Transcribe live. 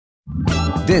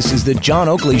This is the John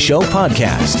Oakley Show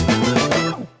podcast.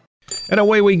 And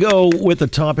away we go with the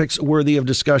topics worthy of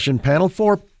discussion panel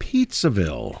for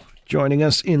Pizzaville. Joining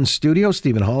us in studio,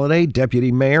 Stephen Holyday,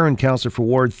 Deputy Mayor and Councillor for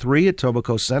Ward 3 at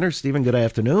Etobicoke Centre. Stephen, good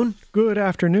afternoon. Good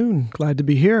afternoon. Glad to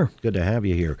be here. Good to have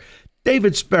you here.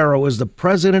 David Sparrow is the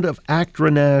President of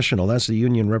ACTRA National. That's the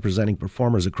union representing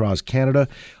performers across Canada.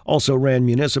 Also ran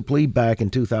municipally back in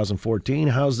 2014.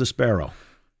 How's the Sparrow?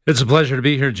 It's a pleasure to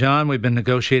be here, John. We've been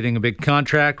negotiating a big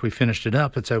contract. We finished it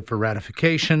up. It's out for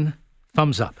ratification.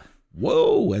 Thumbs up.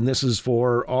 Whoa, and this is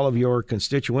for all of your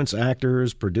constituents,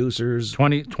 actors, producers?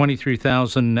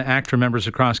 23,000 ACTRA members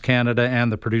across Canada and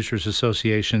the producers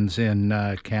associations in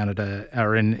Canada,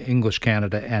 or in English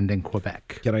Canada and in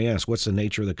Quebec. Can I ask, what's the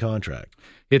nature of the contract?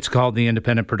 It's called the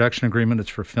Independent Production Agreement. It's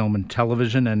for film and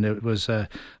television, and it was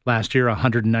last year a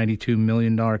 $192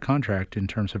 million contract in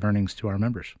terms of earnings to our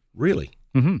members. Really?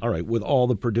 Mm-hmm. All right, with all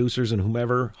the producers and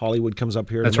whomever, Hollywood comes up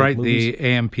here. That's to make right, movies? the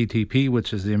AMPTP,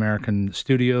 which is the American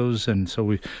Studios, and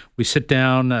so we sit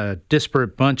down, a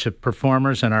disparate bunch of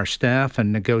performers and our staff,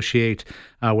 and negotiate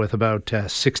with about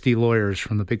 60 lawyers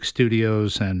from the big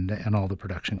studios and all the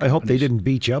production companies. I hope they didn't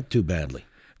beat you up too badly.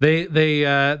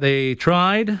 They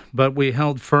tried, but we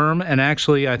held firm, and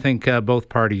actually I think both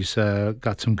parties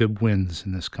got some good wins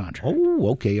in this contract. Oh,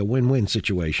 okay, a win-win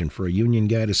situation for a union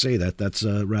guy to say that. That's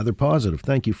rather positive.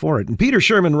 Thank you for it. And Peter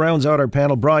Shurman rounds out our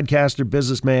panel, broadcaster,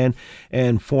 businessman,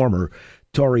 and former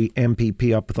Tory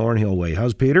MPP up Thornhill Way.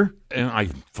 How's Peter? And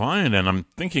I'm fine, and I'm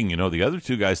thinking, the other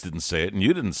two guys didn't say it, and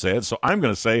you didn't say it, so I'm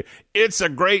going to say it's a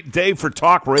great day for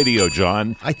talk radio,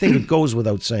 John. I think it goes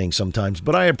without saying sometimes,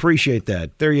 but I appreciate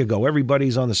that. There you go.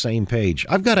 Everybody's on the same page.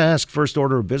 I've got to ask, first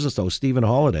order of business, though, Stephen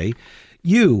Holyday,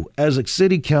 you, as a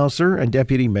city councillor and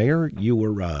deputy mayor, you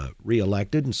were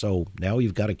re-elected, and so now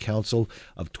you've got a council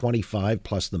of 25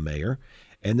 plus the mayor,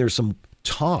 and there's some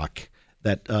talk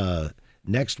that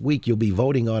next week you'll be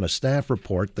voting on a staff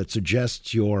report that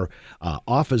suggests your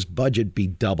office budget be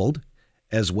doubled,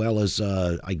 as well as,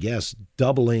 I guess,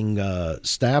 doubling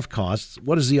staff costs.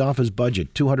 What is the office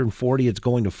budget? 240, it's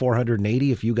going to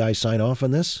 480 if you guys sign off on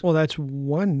this? Well, that's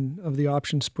one of the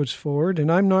options put forward,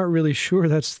 and I'm not really sure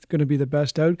that's going to be the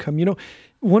best outcome.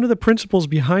 One of the principles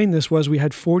behind this was we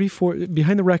had 44,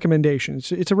 behind the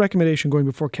recommendations. It's a recommendation going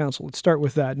before council. Let's start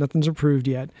with that. Nothing's approved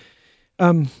yet.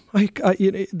 One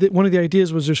of the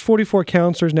ideas was there's 44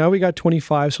 councillors, now we got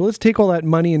 25, so let's take all that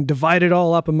money and divide it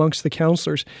all up amongst the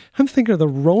councillors. I'm thinking of the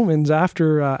Romans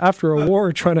after a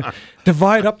war trying to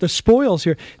divide up the spoils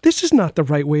here. This is not the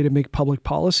right way to make public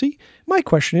policy. My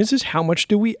question is how much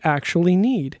do we actually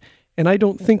need? And I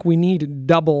don't think we need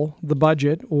double the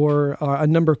budget or a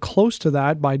number close to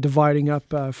that by dividing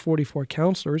up 44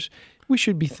 councillors. We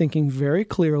should be thinking very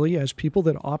clearly as people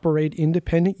that operate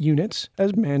independent units,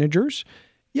 as managers.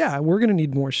 Yeah, we're going to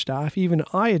need more staff. Even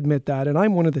I admit that, and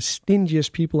I'm one of the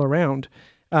stingiest people around.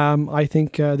 I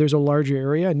think there's a large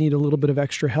area. I need a little bit of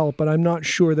extra help, but I'm not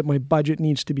sure that my budget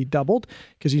needs to be doubled,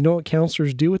 because you know what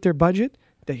councillors do with their budget?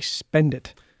 They spend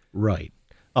it. Right.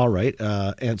 All right.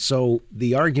 And so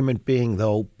the argument being,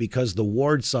 though, because the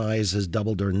ward size has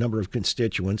doubled our number of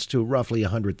constituents to roughly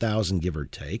 100,000, give or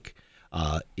take,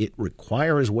 it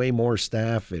requires way more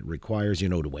staff. It requires,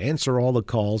 to answer all the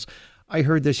calls. I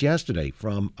heard this yesterday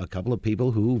from a couple of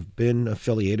people who've been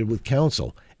affiliated with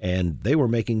council, and they were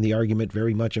making the argument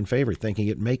very much in favor, thinking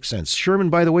it makes sense. Sherman,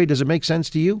 by the way, does it make sense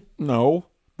to you? No.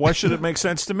 Why should it make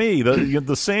sense to me?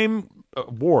 The same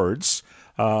wards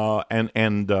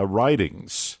and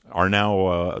ridings are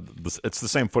now, it's the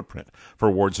same footprint for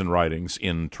wards and ridings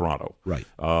in Toronto. Right.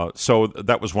 So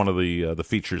that was one of the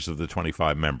features of the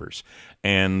 25 members.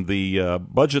 And the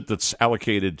budget that's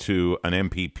allocated to an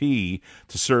MPP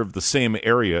to serve the same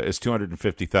area is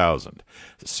 $250,000.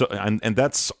 So, and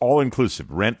that's all inclusive,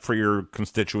 rent for your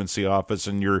constituency office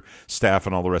and your staff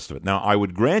and all the rest of it. Now, I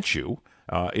would grant you,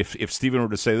 if Stephen were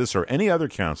to say this, or any other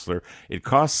councillor, it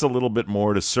costs a little bit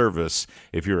more to service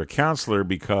if you're a councillor,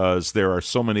 because there are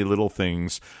so many little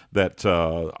things that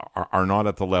are not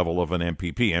at the level of an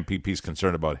MPP. MPP is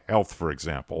concerned about health, for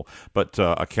example, but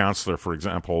a councillor, for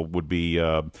example, would be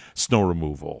snow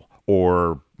removal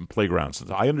or playgrounds.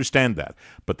 I understand that,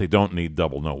 but they don't need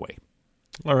double, no way.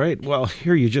 All right. Well,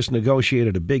 here you just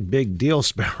negotiated a big deal,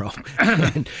 Sparrow.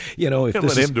 And, if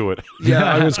this let him do it. Yeah,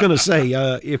 I was going to say,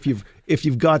 if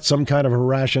you've got some kind of a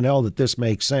rationale that this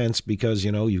makes sense, because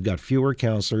you've got fewer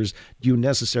councillors, do you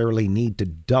necessarily need to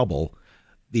double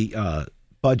the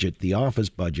budget, the office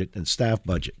budget and staff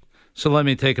budget? So let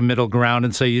me take a middle ground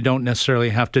and say you don't necessarily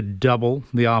have to double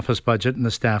the office budget and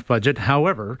the staff budget.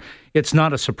 However, it's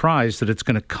not a surprise that it's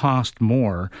going to cost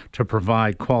more to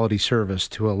provide quality service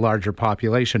to a larger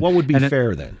population. What would be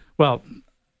fair then? Well,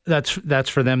 that's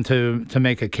for them to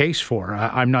make a case for.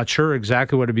 I'm not sure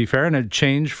exactly what would be fair, and it'd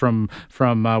change from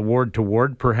ward to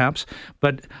ward, perhaps.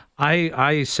 But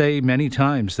I say many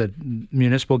times that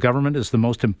municipal government is the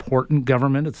most important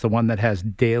government. It's the one that has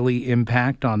daily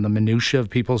impact on the minutiae of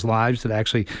people's lives, that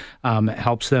actually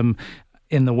helps them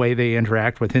in the way they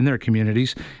interact within their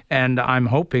communities. And I'm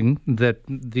hoping that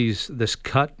this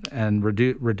cut and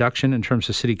reduction in terms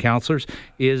of city councillors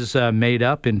is made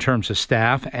up in terms of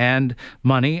staff and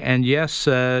money. And yes,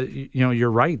 you're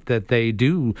right that they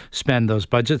do spend those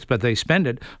budgets, but they spend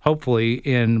it hopefully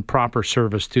in proper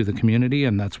service to the community,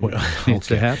 and that's what needs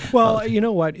to happen. Well, you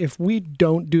know what? If we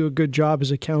don't do a good job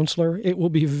as a councillor, it will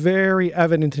be very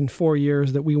evident in 4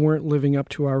 years that we weren't living up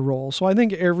to our role. So I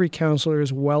think every councillor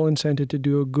is well incented to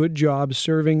do a good job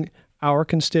serving our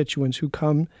constituents who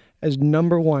come as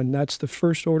number one. That's the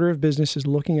first order of business, is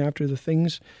looking after the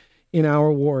things in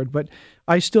our ward. But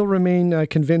I still remain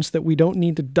convinced that we don't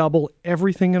need to double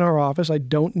everything in our office. I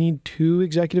don't need 2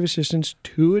 executive assistants,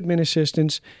 2 admin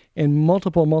assistants, and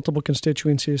multiple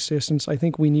constituency assistants. I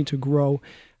think we need to grow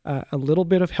a little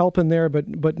bit of help in there,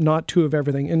 but not 2 of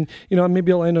everything. And,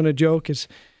 maybe I'll end on a joke.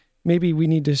 Maybe we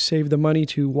need to save the money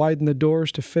to widen the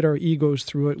doors to fit our egos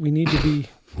through it. We need to be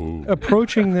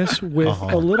approaching this with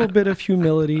a little bit of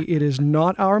humility. It is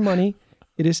not our money.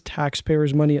 It is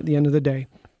taxpayers' money at the end of the day.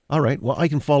 All right. Well, I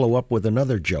can follow up with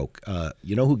another joke.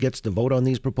 You know who gets to vote on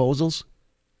these proposals?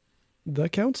 The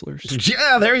councillors.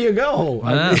 Yeah, there you go.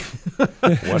 What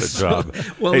a job.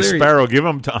 Well, hey, Sparrow, give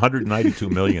them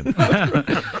 $192 million.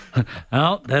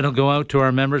 Well, that'll go out to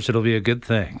our members. It'll be a good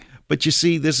thing. But you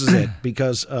see, this is it,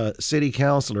 because city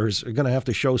councillors are going to have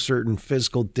to show certain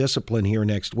fiscal discipline here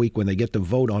next week when they get to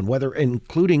vote on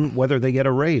including whether they get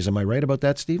a raise. Am I right about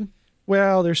that, Stephen?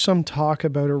 Well, there's some talk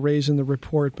about a raise in the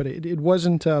report, but it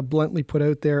wasn't bluntly put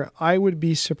out there. I would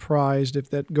be surprised if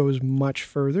that goes much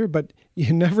further, but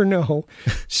you never know.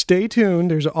 Stay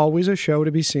tuned. There's always a show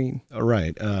to be seen. All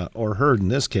right, or heard in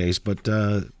this case, but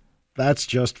that's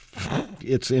just,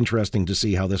 it's interesting to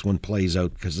see how this one plays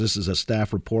out, because this is a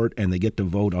staff report and they get to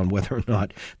vote on whether or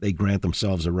not they grant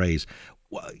themselves a raise.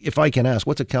 If I can ask,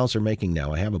 what's a councillor making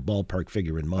now? I have a ballpark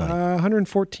figure in mind.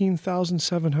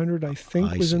 114,700, I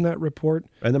think, was in that report.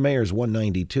 And the mayor's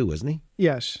 192, isn't he?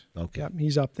 Yes. Okay. Yep,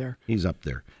 he's up there. He's up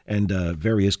there. And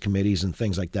various committees and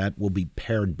things like that will be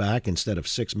pared back. Instead of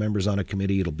 6 members on a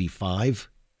committee, it'll be 5.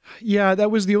 Yeah,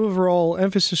 that was the overall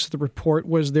emphasis of the report,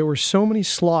 was there were so many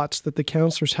slots that the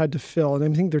councillors had to fill. And I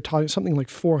think they're talking something like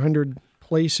 400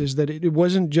 places, that it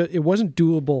wasn't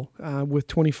doable with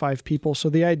 25 people. So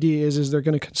the idea is they're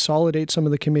going to consolidate some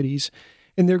of the committees,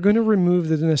 and they're going to remove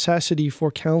the necessity for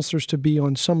councillors to be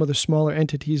on some of the smaller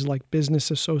entities like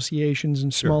business associations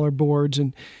and smaller boards,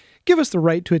 and give us the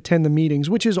right to attend the meetings,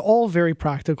 which is all very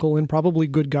practical and probably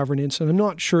good governance. And I'm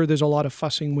not sure there's a lot of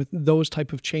fussing with those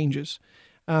type of changes.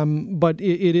 But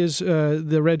it is,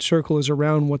 the red circle is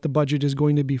around what the budget is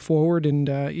going to be forward, and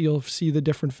you'll see the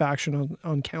different faction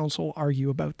on council argue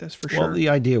about this for sure. Well, the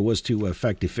idea was to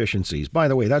affect efficiencies. By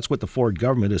the way, that's what the Ford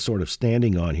government is sort of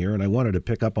standing on here, and I wanted to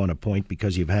pick up on a point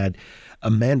because you've had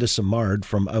Amanda Simard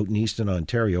from out in Eastern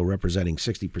Ontario representing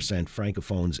 60%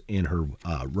 Francophones in her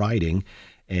riding.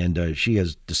 And she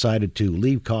has decided to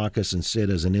leave caucus and sit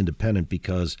as an independent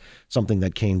because something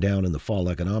that came down in the fall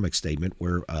economic statement,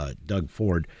 where Doug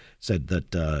Ford said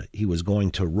that he was going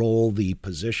to roll the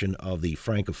position of the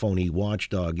Francophonie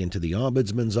watchdog into the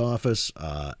ombudsman's office,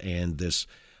 and this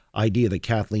idea that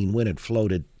Kathleen Wynne had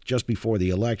floated just before the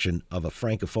election of a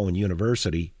Francophone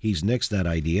university, he's nixed that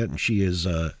idea, and she is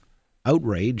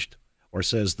outraged, or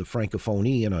says the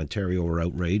Francophonie in Ontario are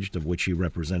outraged, of which she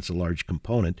represents a large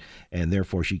component, and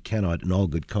therefore she cannot, in all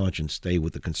good conscience, stay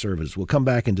with the Conservatives. We'll come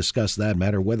back and discuss that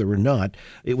matter, whether or not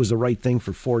it was the right thing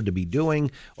for Ford to be doing,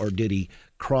 or did he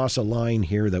cross a line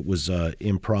here that was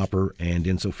improper, and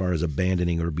insofar as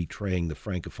abandoning or betraying the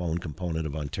Francophone component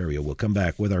of Ontario. We'll come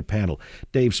back with our panel.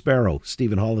 Dave Sparrow,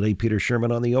 Stephen Holyday, Peter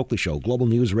Shurman on The Oakley Show, Global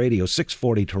News Radio,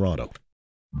 640 Toronto.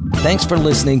 Thanks for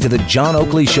listening to the John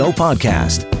Oakley Show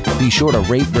podcast. Be sure to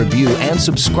rate, review, and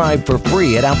subscribe for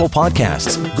free at Apple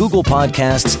Podcasts, Google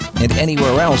Podcasts, and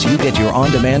anywhere else you get your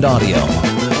on-demand audio.